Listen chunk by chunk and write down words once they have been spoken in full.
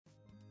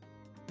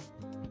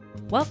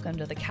Welcome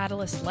to the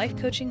Catalyst Life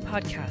Coaching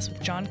Podcast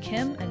with John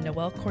Kim and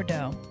Noelle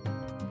Cordeaux.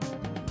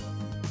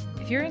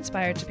 If you're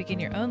inspired to begin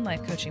your own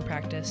life coaching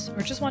practice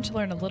or just want to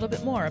learn a little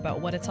bit more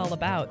about what it's all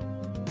about,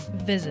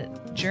 visit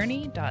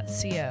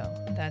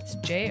JRNI.co. That's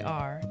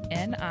JRNI.co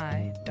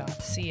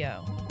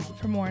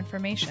for more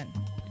information.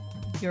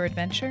 Your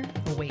adventure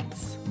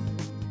awaits.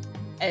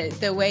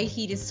 The way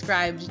he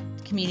described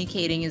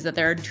communicating is that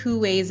there are two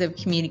ways of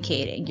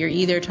communicating. You're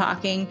either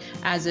talking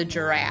as a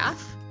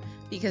giraffe,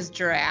 because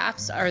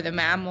giraffes are the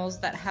mammals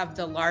that have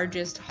the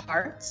largest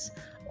hearts,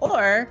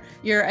 or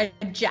you're a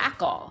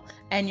jackal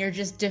and you're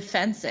just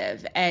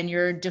defensive and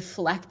you're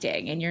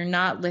deflecting and you're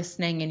not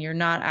listening and you're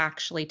not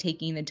actually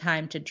taking the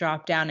time to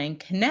drop down and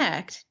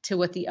connect to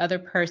what the other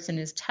person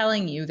is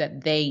telling you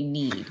that they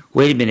need.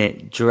 Wait a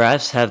minute,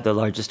 giraffes have the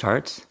largest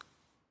hearts?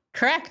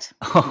 Correct.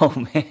 Oh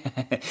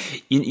man,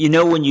 you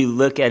know when you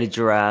look at a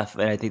giraffe,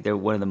 and I think they're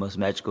one of the most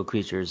magical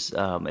creatures,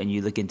 and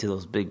you look into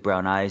those big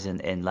brown eyes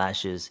and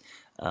lashes,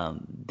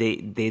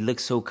 they look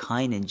so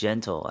kind and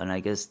gentle, and I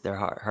guess their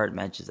heart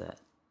matches that.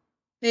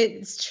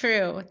 It's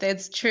true.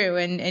 That's true.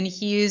 And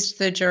he used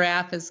the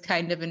giraffe as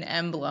kind of an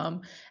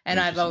emblem, and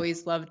I've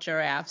always loved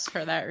giraffes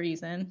for that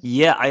reason.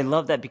 Yeah, I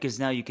love that because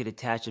now you could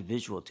attach a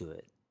visual to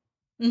it.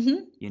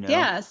 Mm-hmm. You know?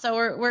 Yeah, so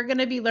we're going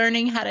to be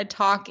learning how to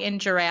talk in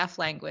giraffe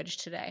language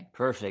today.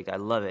 Perfect. I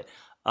love it.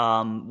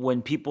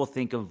 When people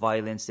think of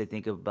violence, they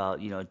think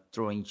about,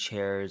 throwing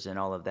chairs and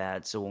all of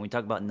that. So when we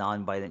talk about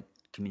nonviolent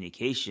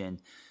communication,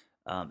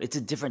 it's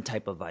a different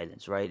type of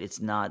violence, right? It's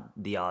not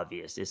the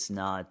obvious. It's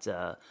not.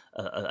 I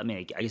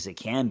guess it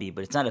can be,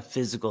 but it's not a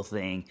physical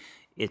thing.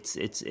 It's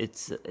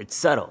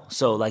subtle.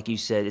 So, like you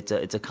said,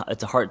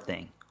 it's a heart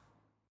thing.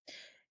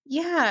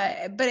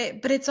 Yeah,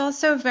 but it's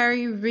also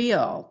very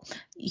real.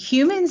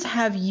 Humans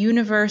have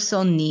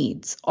universal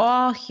needs.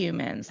 All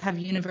humans have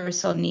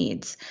universal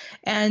needs,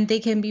 and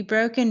they can be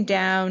broken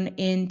down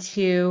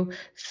into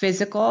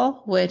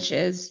physical, which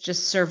is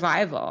just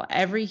survival.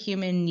 Every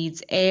human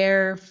needs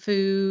air,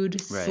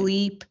 food, Right.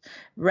 sleep,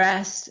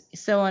 rest,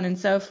 so on and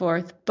so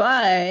forth.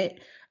 But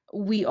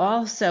we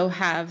also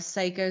have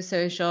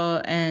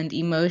psychosocial and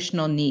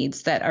emotional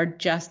needs that are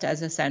just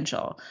as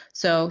essential.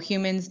 So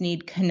humans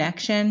need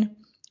connection,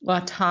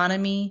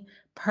 autonomy,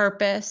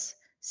 purpose,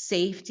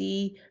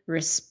 safety,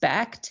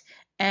 respect,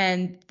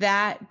 and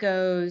that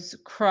goes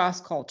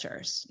cross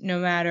cultures. No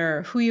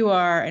matter who you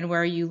are and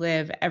where you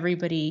live,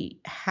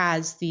 everybody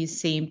has these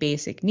same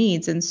basic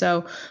needs. And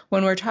so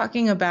when we're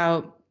talking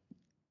about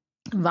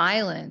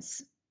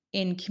violence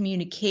in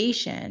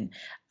communication,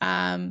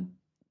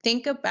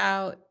 think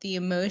about the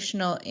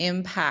emotional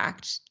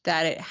impact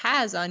that it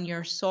has on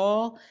your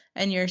soul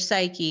and your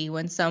psyche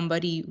when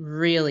somebody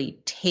really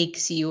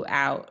takes you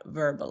out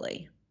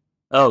verbally.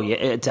 Oh yeah,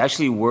 it's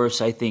actually worse,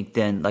 I think,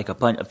 than like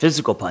a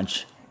physical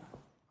punch.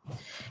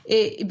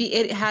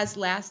 It has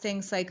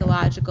lasting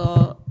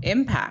psychological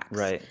impacts.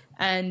 Right.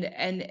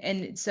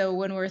 And so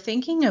when we're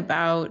thinking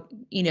about,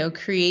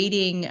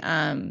 creating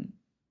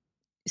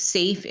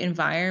safe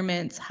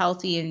environments,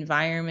 healthy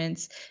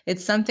environments,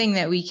 it's something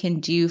that we can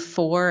do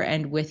for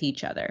and with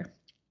each other.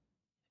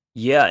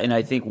 Yeah, and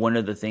I think one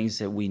of the things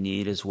that we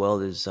need as well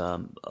is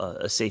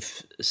a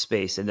safe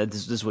space, and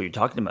this is what you're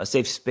talking about, a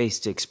safe space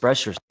to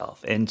express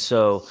yourself. And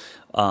so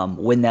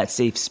when that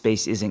safe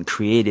space isn't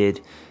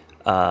created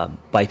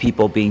by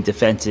people being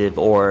defensive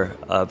or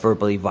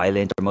verbally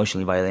violent or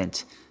emotionally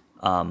violent,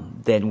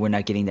 then we're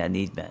not getting that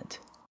need met.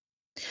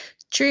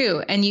 True.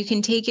 And you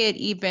can take it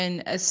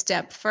even a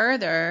step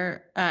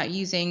further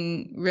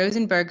using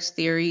Rosenberg's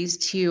theories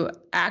to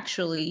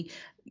actually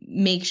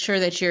make sure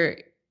that you're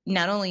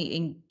not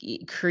only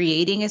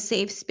creating a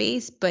safe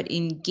space, but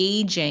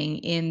engaging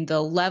in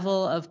the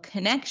level of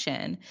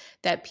connection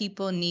that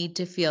people need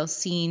to feel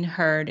seen,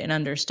 heard, and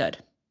understood.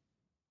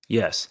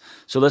 Yes.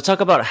 So let's talk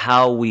about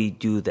how we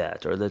do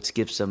that, or let's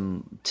give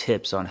some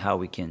tips on how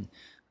we can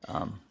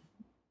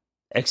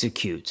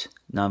execute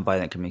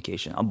nonviolent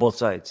communication on both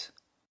sides.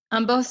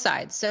 On both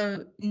sides.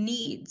 So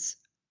needs.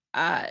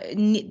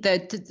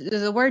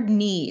 The word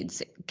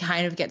needs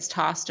kind of gets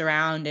tossed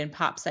around in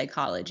pop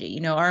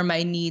psychology. Are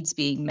my needs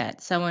being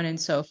met? So on and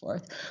so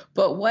forth.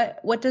 But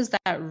what does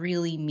that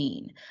really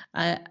mean?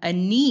 A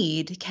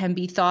need can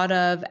be thought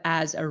of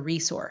as a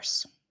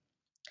resource.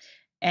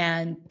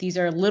 And these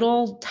are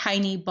little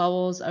tiny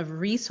bubbles of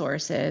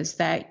resources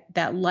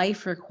that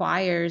life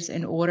requires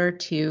in order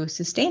to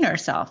sustain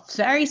ourselves.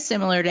 Very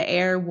similar to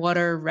air,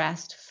 water,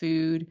 rest,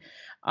 food.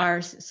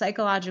 Our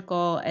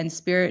psychological and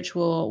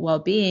spiritual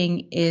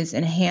well-being is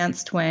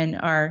enhanced when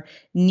our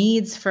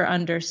needs for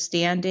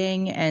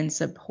understanding and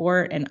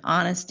support and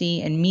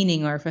honesty and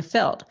meaning are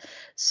fulfilled.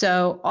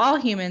 So all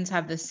humans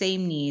have the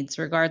same needs,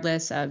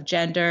 regardless of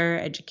gender,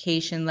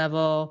 education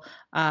level,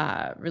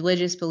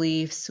 religious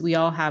beliefs. We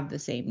all have the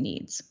same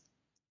needs.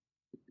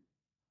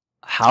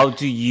 How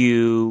do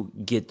you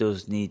get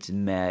those needs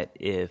met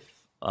if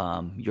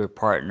your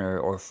partner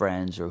or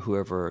friends or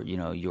whoever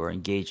you're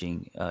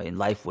engaging in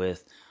life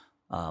with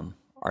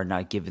are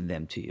not giving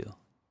them to you?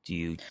 Do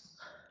you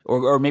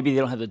or maybe they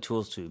don't have the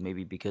tools to,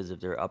 maybe because of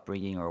their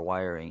upbringing or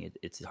wiring,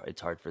 it's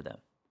hard for them.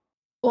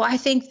 Well, I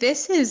think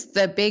this is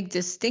the big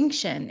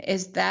distinction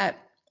is that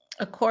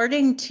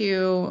according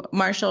to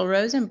Marshall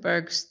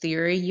Rosenberg's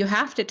theory, you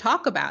have to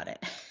talk about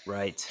it.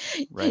 Right.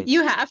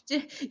 You have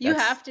to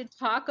That's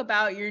talk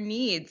about your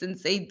needs and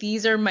say,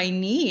 these are my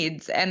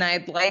needs, and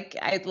I'd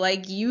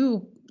like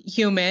you,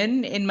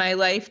 human, in my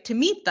life to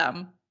meet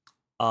them.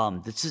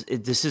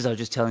 this is I was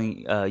just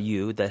telling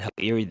you that how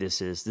eerie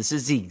this is. This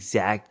is the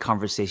exact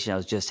conversation I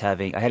was just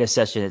having. I had a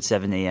session at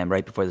 7 a.m.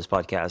 right before this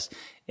podcast,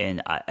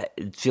 and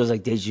it feels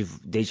like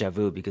deja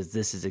vu because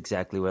this is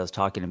exactly what I was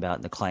talking about.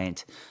 And the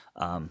client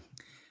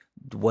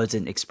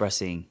wasn't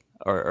expressing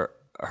or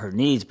her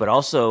needs, but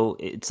also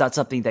it's not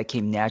something that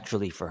came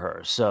naturally for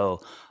her.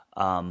 So,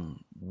 and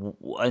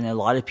a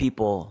lot of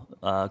people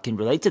can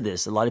relate to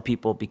this. A lot of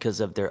people, because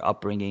of their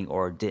upbringing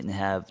or didn't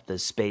have the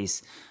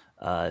space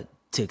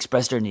to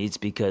express their needs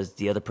because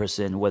the other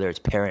person, whether it's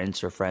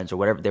parents or friends or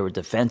whatever, they were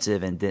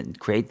defensive and didn't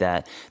create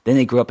that. Then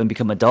they grow up and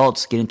become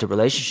adults, get into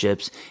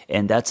relationships,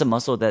 and that's a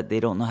muscle that they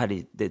don't know how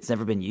to, it's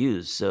never been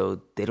used.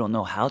 So they don't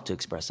know how to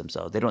express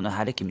themselves. They don't know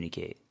how to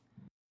communicate.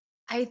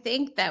 I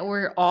think that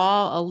we're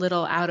all a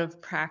little out of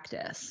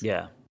practice.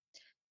 Yeah.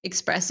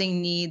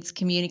 Expressing needs,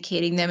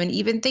 communicating them, and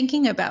even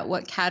thinking about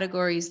what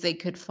categories they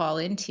could fall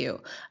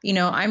into. You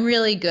know, I'm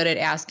really good at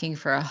asking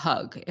for a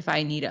hug if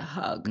I need a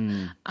hug.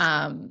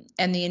 And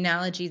the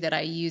analogy that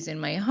I use in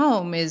my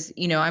home is,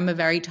 you know, I'm a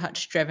very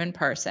touch-driven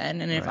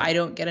person. And if I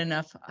don't get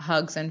enough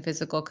hugs and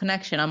physical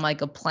connection, I'm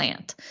like a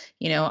plant.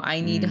 You know,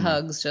 I need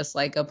hugs just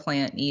like a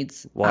plant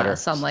needs Water,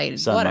 sunlight,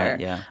 water.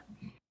 Yeah.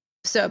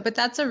 So, but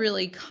that's a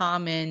really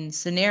common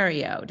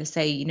scenario to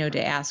say, you know,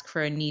 to ask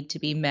for a need to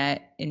be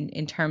met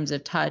in terms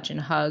of touch and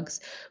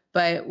hugs.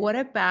 But what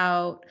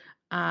about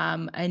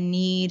a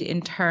need in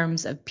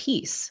terms of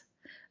peace,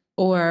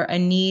 or a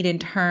need in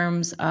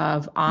terms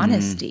of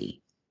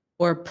honesty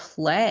or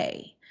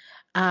play?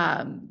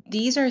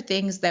 These are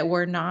things that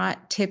we're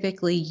not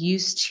typically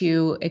used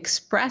to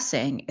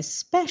expressing,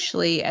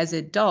 especially as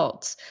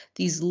adults,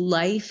 these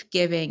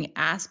life-giving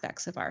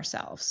aspects of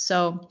ourselves.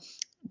 So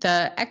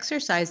the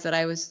exercise that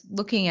I was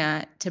looking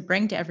at to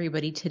bring to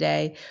everybody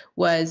today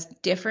was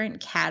different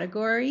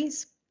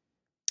categories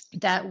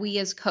that we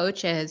as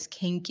coaches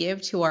can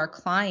give to our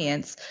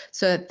clients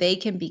so that they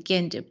can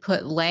begin to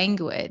put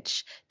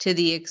language to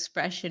the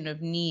expression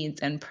of needs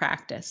and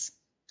practice.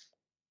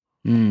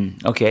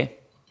 Okay.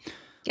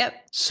 Yep.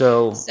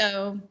 So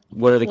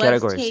what are the let's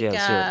categories? take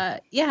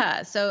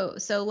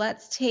so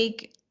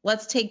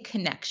let's take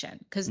connection,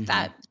 because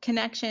that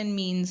connection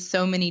means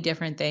so many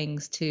different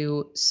things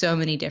to so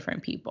many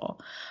different people.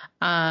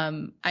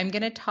 I'm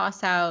going to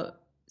toss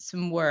out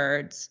some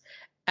words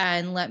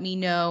and let me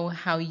know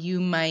how you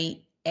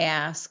might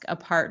ask a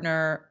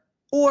partner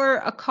or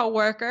a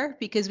coworker,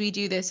 because we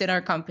do this in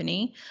our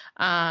company,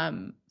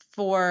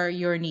 for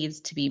your needs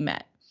to be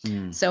met.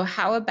 So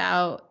how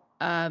about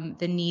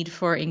the need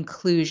for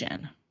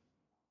inclusion?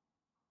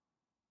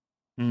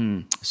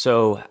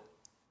 So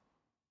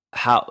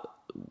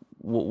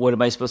what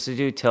am I supposed to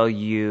do? Tell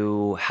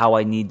you how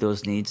I need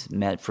those needs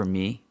met for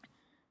me?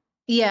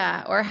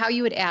 Yeah, or how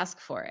you would ask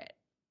for it.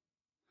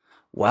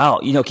 Wow.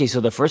 You know, okay, so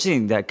the first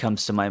thing that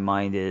comes to my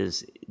mind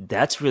is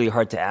that's really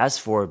hard to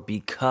ask for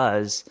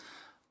because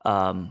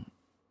I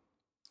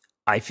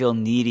feel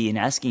needy in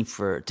asking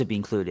to be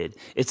included.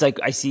 It's like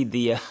I see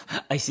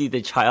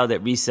the child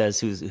at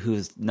recess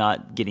who's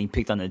not getting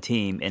picked on the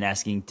team and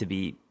asking to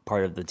be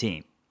part of the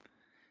team.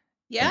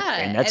 Yeah.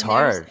 And that's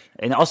hard.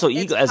 And also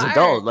ego as an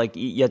adult, like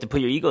you have to put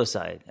your ego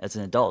aside as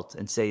an adult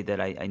and say that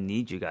I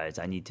need you guys.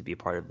 I need to be a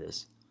part of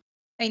this.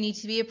 I need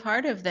to be a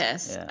part of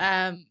this.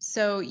 Yeah.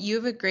 So you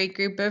have a great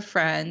group of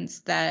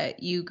friends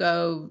that you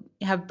go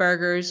have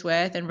burgers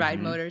with and ride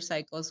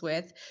motorcycles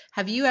with.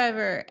 Have you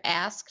ever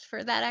asked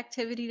for that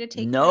activity to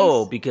take place?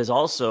 No, because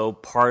also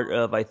part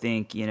of, I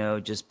think, you know,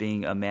 just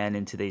being a man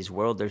in today's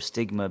world, there's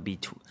stigma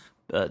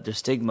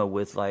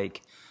with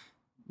like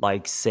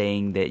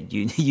saying that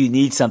you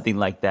need something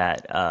like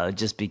that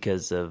just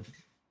because of,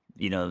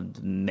 you know,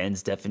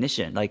 men's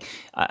definition. Like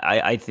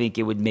I think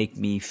it would make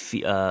me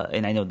feel,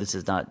 and I know this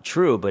is not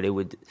true, but it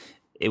would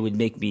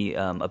make me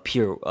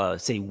appear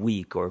say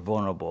weak or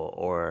vulnerable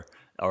or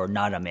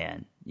not a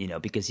man, you know,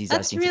 because he's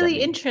That's asking for really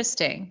that.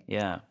 interesting.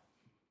 Yeah.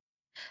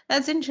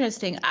 That's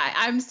interesting.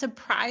 I'm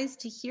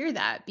surprised to hear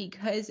that,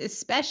 because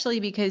especially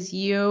because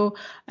you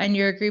and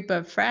your group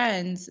of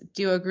friends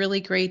do a really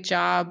great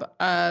job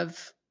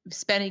of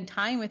spending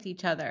time with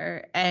each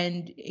other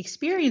and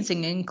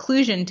experiencing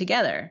inclusion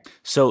together.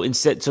 So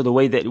the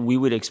way that we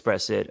would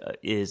express it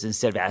is,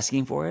 instead of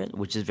asking for it,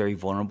 which is very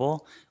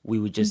vulnerable, we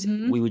would just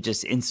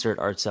insert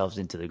ourselves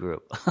into the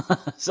group.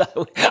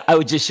 So I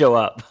would just show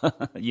up,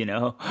 you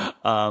know,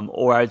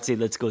 or I'd say,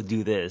 let's go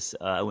do this.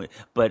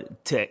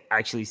 But to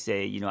actually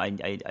say, you know,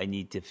 I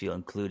need to feel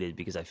included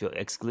because I feel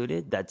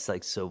excluded, that's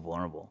like so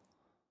vulnerable.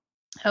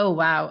 Oh,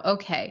 wow.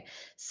 Okay.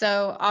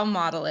 So I'll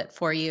model it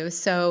for you.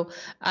 So,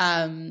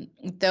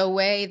 the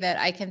way that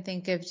I can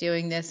think of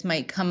doing this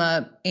might come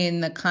up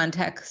in the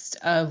context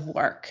of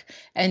work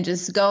and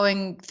just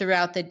going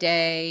throughout the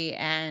day.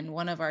 And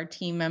one of our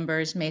team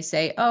members may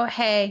say, oh,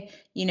 hey,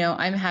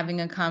 I'm having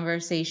a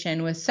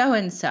conversation with so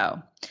and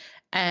so.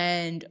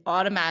 And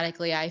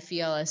automatically I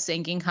feel a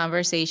sinking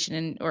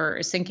conversation or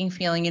a sinking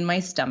feeling in my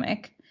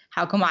stomach.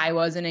 How come I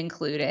wasn't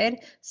included?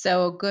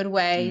 So a good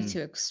way Mm,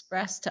 to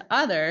express to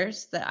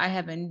others that I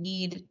have a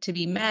need to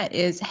be met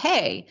is,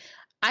 hey,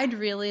 I'd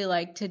really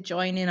like to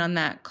join in on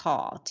that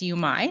call. Do you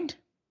mind?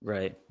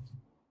 right.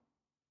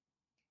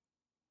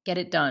 Get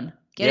it done.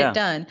 Get it Yeah.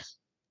 done.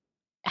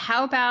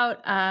 How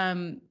about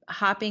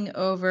hopping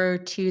over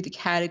to the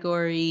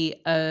category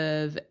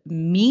of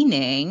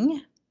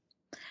meaning?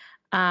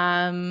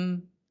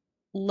 Um,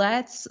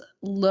 let's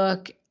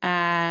look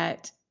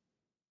at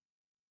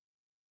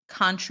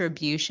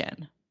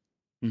contribution,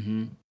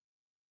 Hmm.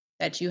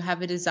 that you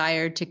have a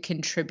desire to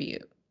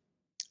contribute.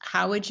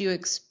 How would you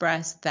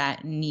express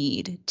that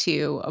need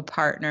to a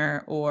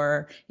partner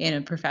or in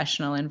a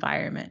professional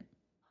environment?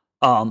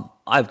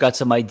 I've got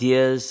some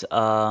ideas.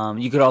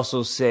 You could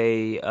also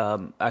say,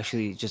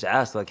 actually, just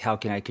ask like, how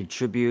can I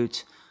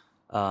contribute?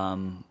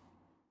 Um,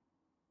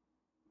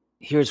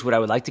 Here's what I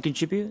would like to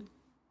contribute.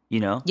 You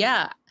know?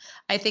 Yeah,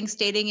 I think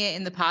stating it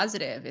in the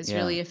positive is Yeah,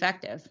 really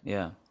effective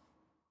yeah.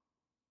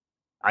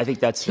 I think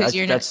that's because that's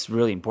you're not that's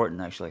really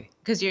important, actually.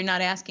 because you're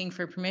not asking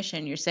for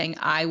permission. You're saying,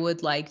 I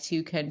would like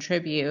to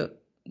contribute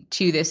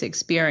to this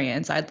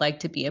experience. I'd like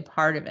to be a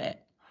part of it.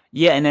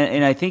 Yeah, and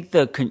I think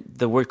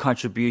the word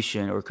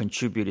contribution or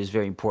contribute is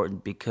very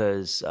important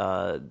because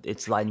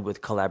it's lined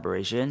with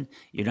collaboration.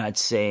 You're not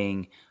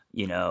saying,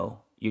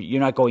 you're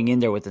not going in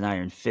there with an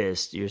iron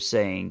fist. You're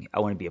saying, I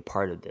want to be a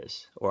part of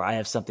this, or I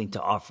have something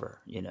to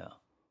offer.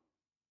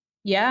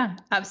 Yeah,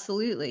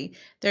 absolutely.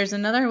 There's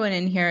another one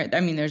in here.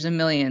 I mean, there's a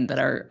million that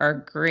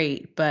are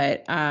great,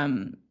 but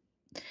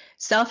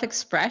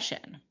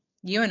self-expression.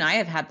 You and I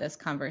have had this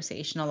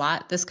conversation a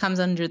lot. This comes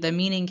under the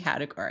meaning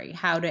category,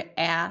 how to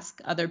ask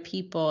other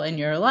people in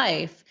your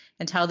life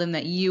and tell them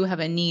that you have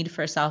a need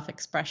for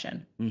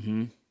self-expression.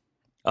 Hmm.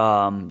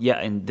 Yeah,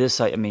 and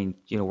this, I mean,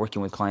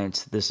 working with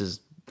clients, this is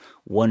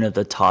one of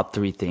the top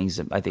three things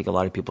that I think a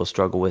lot of people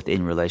struggle with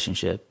in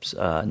relationships,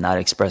 not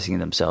expressing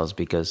themselves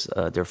because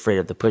they're afraid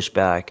of the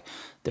pushback,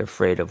 they're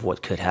afraid of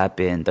what could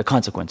happen, the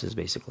consequences,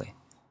 basically.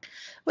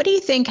 What do you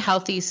think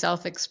healthy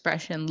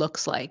self-expression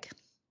looks like?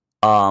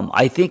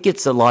 I think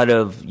it's a lot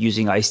of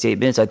using I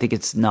statements. I think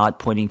it's not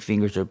pointing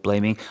fingers or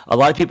blaming. A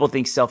lot of people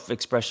think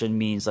self-expression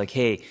means like,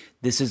 hey,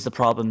 this is the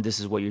problem, this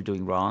is what you're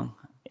doing wrong.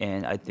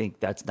 And I think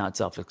that's not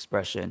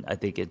self-expression. I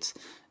think it's,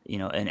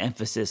 an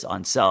emphasis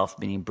on self,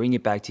 meaning bring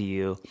it back to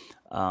you.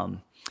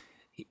 Um,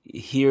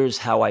 Here's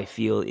how I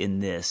feel in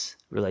this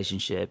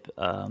relationship.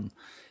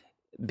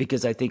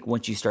 Because I think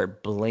once you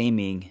start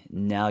blaming,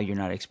 now you're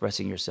not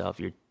expressing yourself.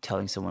 You're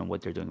telling someone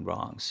what they're doing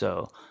wrong.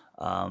 So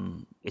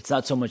it's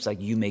not so much like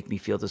you make me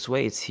feel this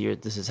way. It's here.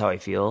 This is how I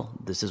feel.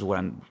 This is what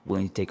I'm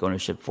willing to take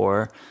ownership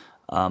for.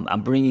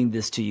 I'm bringing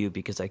this to you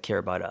because I care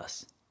about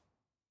us.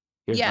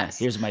 Yes.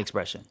 Here's my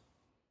expression.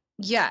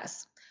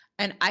 Yes.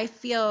 And I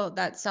feel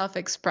that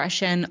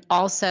self-expression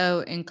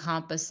also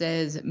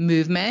encompasses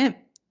movement,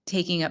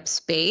 taking up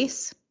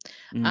space,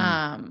 Mm,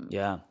 um,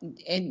 yeah.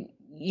 and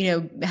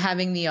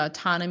having the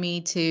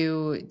autonomy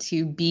to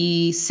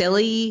be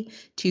silly,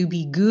 to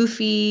be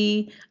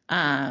goofy,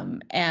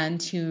 and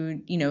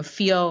to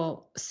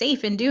feel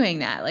safe in doing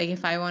that. Like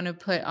if I want to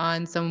put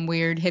on some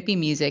weird hippie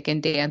music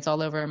and dance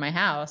all over my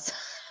house,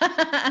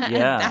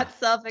 Yeah. that's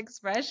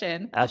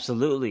self-expression.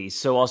 Absolutely.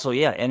 So also,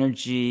 yeah,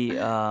 energy.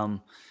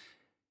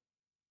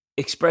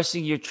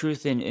 Expressing your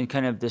truth in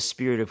kind of the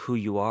spirit of who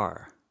you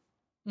are.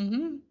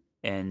 Hmm.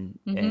 and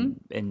Hmm.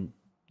 and and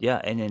yeah,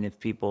 and then if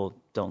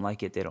people don't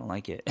like it, they don't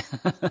like it.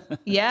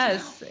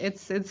 Yes,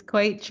 it's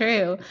quite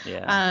true.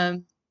 Yeah.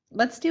 Um,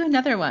 let's do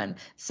another one.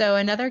 So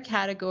another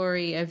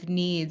category of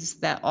needs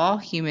that all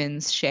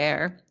humans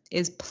share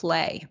is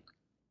play.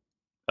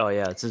 Oh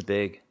yeah, this is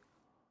big.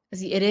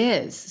 It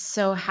is.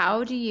 So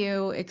how do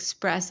you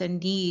express a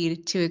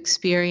need to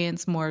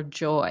experience more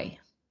joy?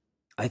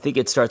 I think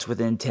it starts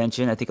with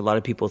intention. I think a lot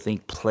of people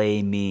think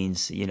play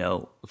means,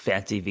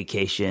 fancy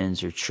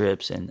vacations or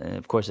trips. And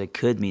of course, it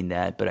could mean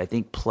that. But I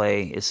think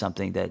play is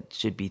something that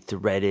should be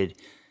threaded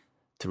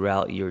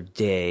throughout your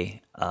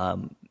day.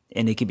 And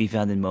it can be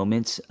found in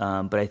moments.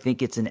 But I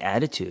think it's an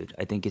attitude.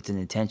 I think it's an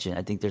intention.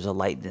 I think there's a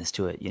lightness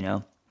to it.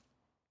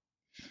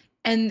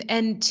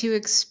 And to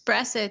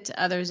express it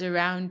to others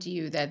around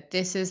you that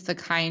this is the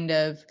kind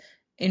of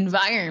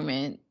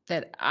environment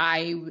that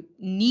I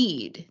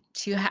need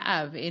to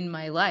have in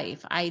my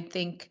life. I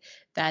think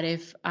that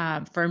if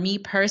for me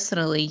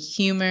personally,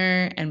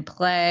 humor and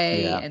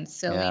play Yeah. and Yeah.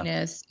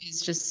 silliness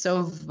is just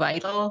so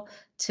vital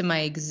to my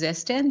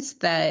existence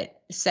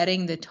that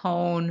setting the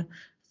tone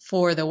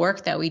for the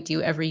work that we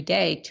do every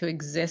day to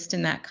exist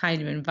in that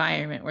kind of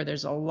environment where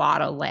there's a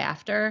lot of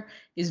laughter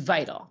is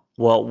vital.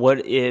 Well,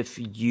 what if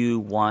you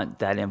want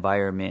that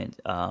environment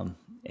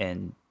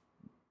and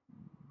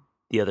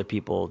the other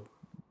people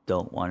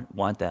don't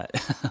want that.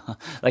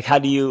 Like, how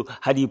do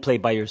you play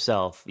by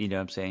yourself? You know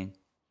what I'm saying?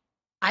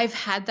 I've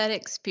had that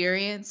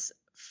experience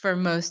for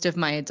most of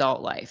my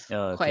adult life,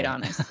 Oh, quite okay.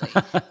 honestly.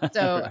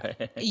 So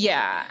Right.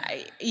 yeah,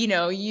 you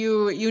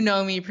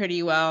know me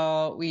pretty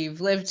well. We've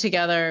lived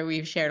together.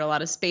 We've shared a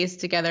lot of space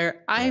together.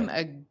 I'm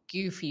Right.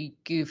 a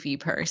goofy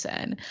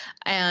person,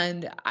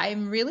 and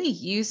I'm really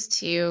used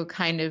to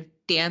kind of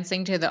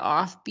dancing to the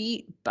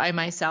offbeat by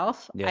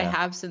myself. I Yeah.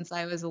 have since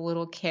I was a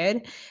little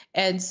kid.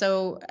 And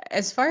so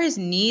as far as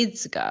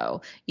needs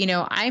go,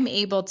 I'm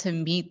able to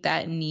meet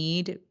that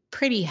need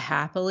pretty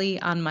happily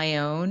on my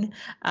own.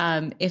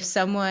 If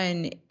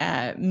someone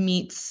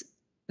meets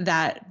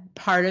that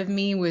part of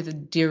me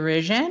with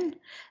derision,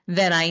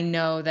 then I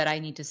know that I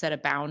need to set a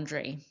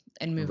boundary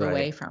and move Right.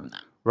 away from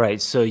them. Right.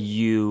 So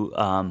you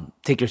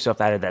take yourself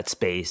out of that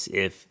space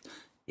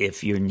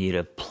if your need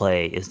of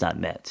play is not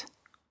met.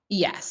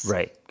 Yes.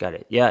 Right. Got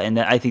it. Yeah. And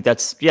I think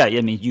that's, yeah.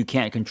 I mean, you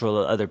can't control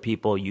other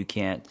people. You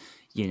can't,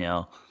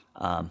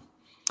 um,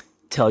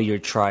 tell your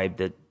tribe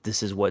that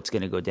this is what's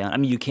going to go down. I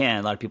mean, you can.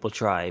 A lot of people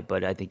try,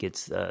 but I think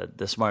it's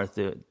the smart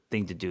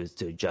thing to do is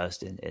to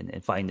adjust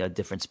and find a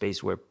different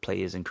space where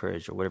play is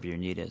encouraged or whatever your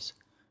need is.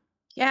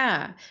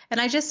 Yeah.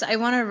 And I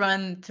want to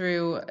run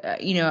through,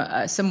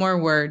 some more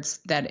words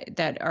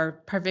that are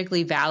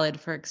perfectly valid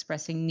for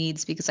expressing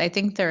needs because I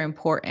think they're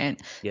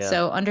important. Yeah.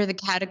 So under the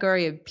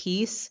category of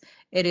peace,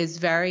 it is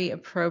very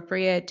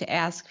appropriate to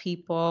ask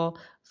people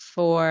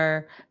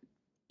for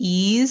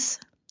ease,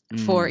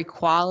 for Mm.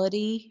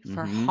 equality,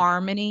 for Mm-hmm.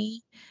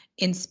 harmony,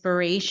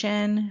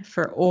 inspiration,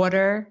 for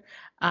order.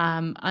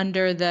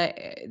 Under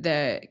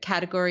the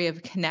category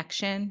of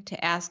connection,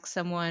 to ask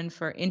someone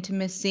for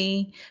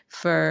intimacy,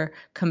 for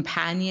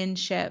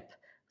companionship,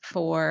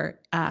 for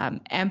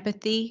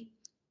empathy,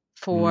 Mm.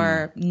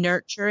 for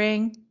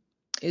nurturing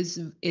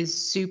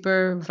is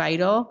super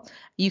vital.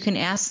 You can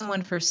ask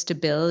someone for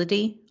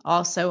stability,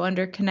 also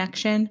under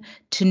connection,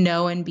 to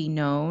know and be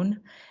known.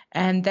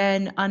 And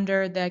then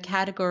under the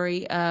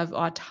category of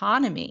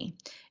autonomy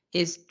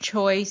is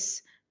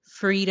choice,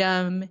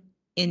 freedom,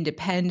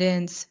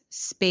 independence,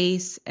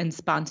 space, and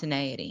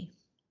spontaneity.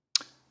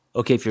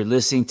 Okay, if you're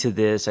listening to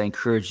this, I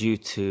encourage you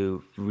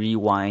to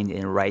rewind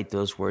and write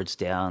those words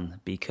down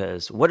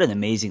because what an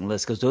amazing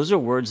list, because those are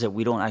words that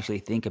we don't actually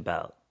think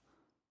about,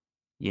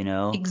 you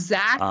know?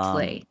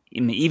 Exactly. I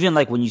mean, even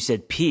like when you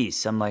said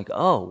peace, I'm like,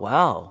 oh,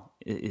 wow.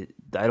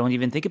 I don't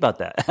even think about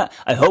that.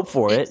 I hope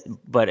for it, It's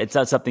but it's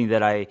not something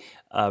that I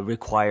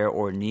require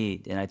or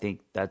need. And I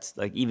think that's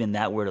like, even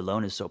that word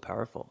alone is so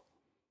powerful.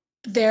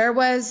 There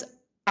was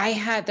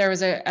there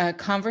was a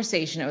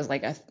conversation. It was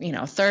like a,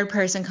 third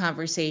person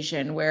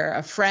conversation where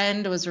a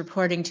friend was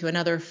reporting to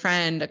another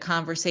friend a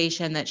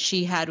conversation that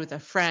she had with a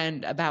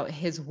friend about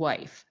his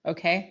wife.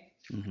 Okay.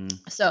 Hmm.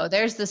 So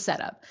there's the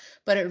setup,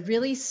 but it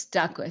really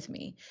stuck with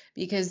me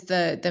because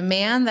the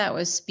man that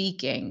was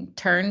speaking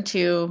turned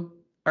to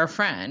our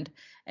friend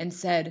and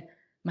said,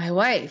 "My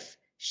wife,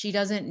 she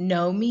doesn't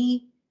know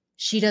me,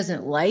 she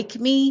doesn't like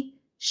me,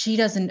 she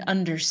doesn't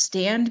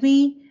understand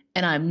me,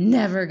 and I'm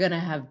never gonna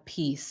have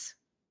peace."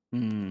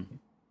 Mm.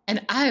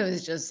 And I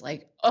was just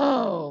like,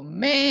 "Oh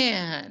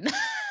man."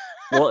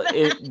 Well,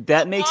 that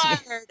That's makes me,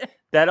 hard.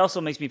 that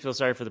also makes me feel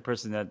sorry for the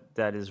person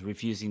that is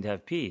refusing to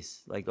have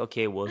peace. Like,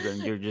 okay, well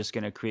then you're just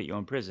gonna create your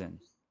own prison.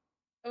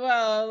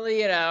 Well,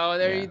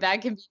 Yeah,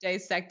 that can be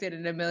dissected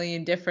in a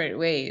million different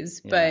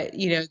ways, yeah, but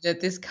that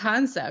this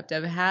concept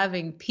of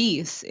having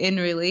peace in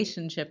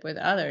relationship with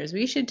others,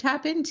 we should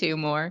tap into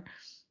more.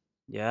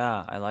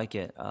 yeah. I like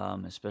it,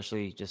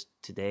 especially just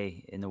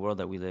today in the world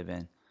that we live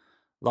in.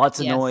 Lots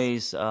of Yes.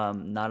 noise,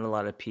 not a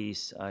lot of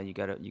peace. You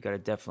gotta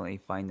definitely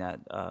find that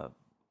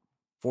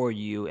for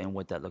you and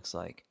what that looks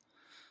like.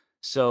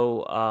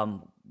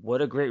 So,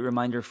 what a great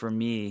reminder for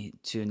me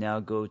to now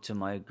go to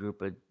my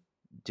group of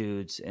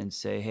dudes and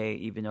say, hey,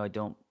 even though I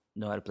don't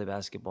know how to play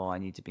basketball, I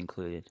need to be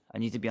included. I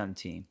need to be on the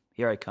team.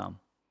 Here I come.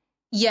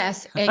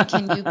 Yes, and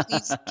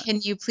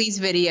can you please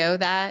video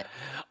that?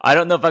 I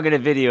don't know if I'm gonna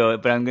video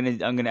it, but I'm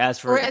gonna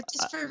ask Or for.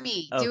 just for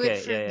me. Do it Okay,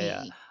 for yeah,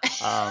 yeah, me.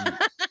 yeah.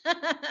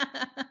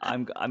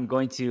 I'm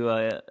going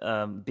to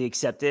be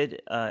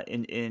accepted,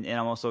 and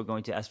I'm also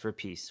going to ask for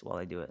peace while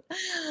I do it.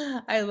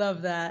 I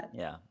love that.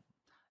 Yeah,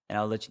 and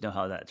I'll let you know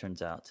how that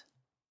turns out.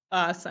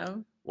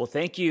 Awesome. Well,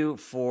 thank you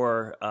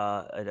for,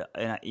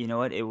 you know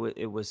what? It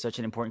was such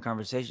an important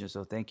conversation.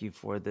 So thank you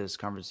for this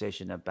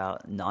conversation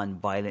about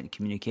nonviolent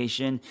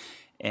communication.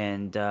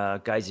 And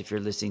guys, if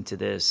you're listening to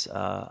this,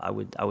 I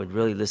would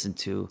really listen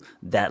to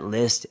that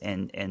list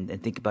and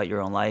think about your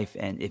own life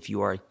and if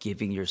you are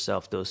giving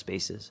yourself those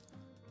spaces.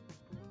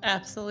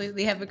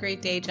 Absolutely. Have a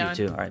great day, You John.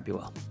 too. All right, be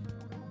well.